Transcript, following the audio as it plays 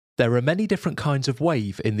There are many different kinds of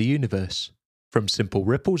wave in the universe, from simple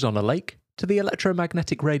ripples on a lake to the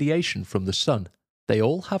electromagnetic radiation from the sun. They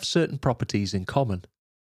all have certain properties in common.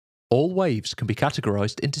 All waves can be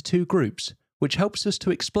categorized into two groups, which helps us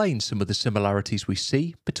to explain some of the similarities we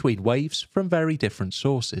see between waves from very different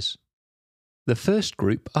sources. The first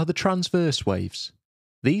group are the transverse waves.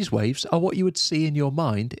 These waves are what you would see in your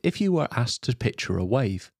mind if you were asked to picture a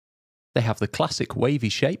wave. They have the classic wavy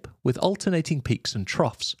shape with alternating peaks and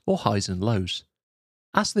troughs, or highs and lows.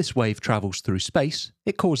 As this wave travels through space,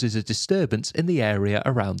 it causes a disturbance in the area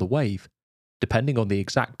around the wave. Depending on the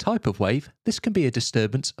exact type of wave, this can be a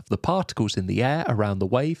disturbance of the particles in the air around the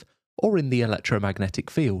wave or in the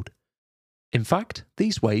electromagnetic field. In fact,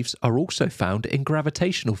 these waves are also found in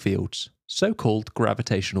gravitational fields, so-called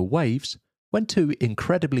gravitational waves, when two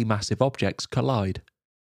incredibly massive objects collide.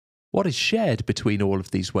 What is shared between all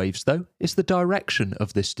of these waves, though, is the direction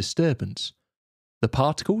of this disturbance. The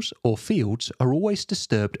particles, or fields, are always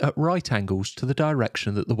disturbed at right angles to the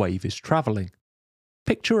direction that the wave is travelling.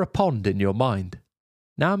 Picture a pond in your mind.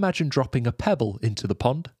 Now imagine dropping a pebble into the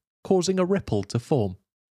pond, causing a ripple to form.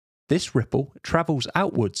 This ripple travels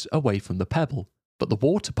outwards away from the pebble, but the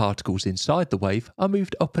water particles inside the wave are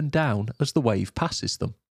moved up and down as the wave passes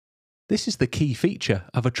them. This is the key feature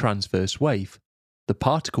of a transverse wave. The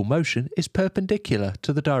particle motion is perpendicular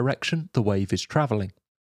to the direction the wave is travelling.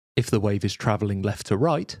 If the wave is travelling left to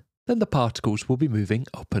right, then the particles will be moving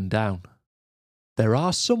up and down. There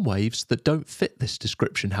are some waves that don't fit this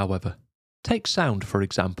description, however. Take sound, for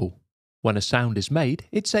example. When a sound is made,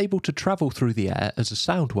 it's able to travel through the air as a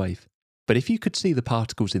sound wave. But if you could see the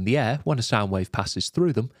particles in the air when a sound wave passes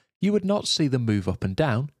through them, you would not see them move up and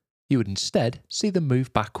down. You would instead see them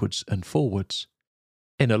move backwards and forwards.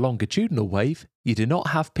 In a longitudinal wave, you do not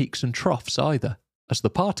have peaks and troughs either, as the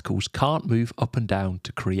particles can't move up and down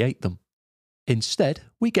to create them. Instead,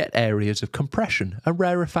 we get areas of compression and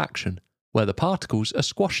rarefaction, where the particles are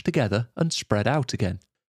squashed together and spread out again.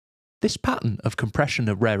 This pattern of compression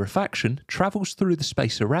and rarefaction travels through the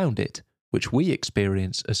space around it, which we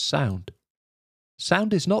experience as sound.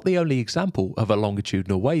 Sound is not the only example of a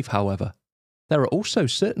longitudinal wave, however. There are also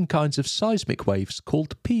certain kinds of seismic waves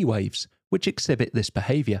called P waves, which exhibit this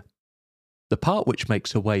behaviour. The part which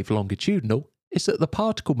makes a wave longitudinal is that the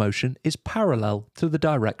particle motion is parallel to the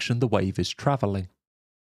direction the wave is travelling.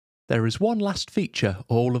 There is one last feature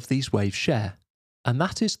all of these waves share, and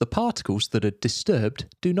that is the particles that are disturbed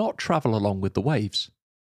do not travel along with the waves.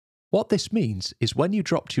 What this means is when you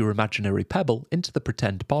dropped your imaginary pebble into the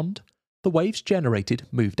pretend pond, the waves generated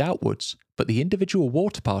moved outwards, but the individual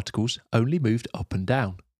water particles only moved up and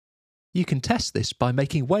down. You can test this by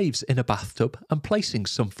making waves in a bathtub and placing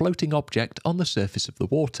some floating object on the surface of the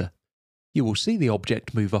water. You will see the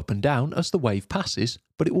object move up and down as the wave passes,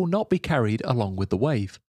 but it will not be carried along with the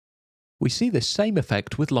wave. We see this same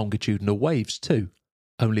effect with longitudinal waves too,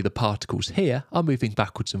 only the particles here are moving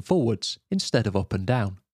backwards and forwards instead of up and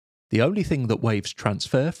down. The only thing that waves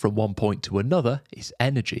transfer from one point to another is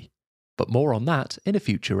energy, but more on that in a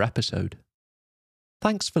future episode.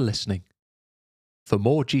 Thanks for listening. For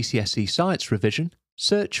more GCSE science revision,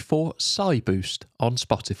 search for SciBoost on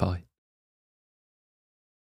Spotify.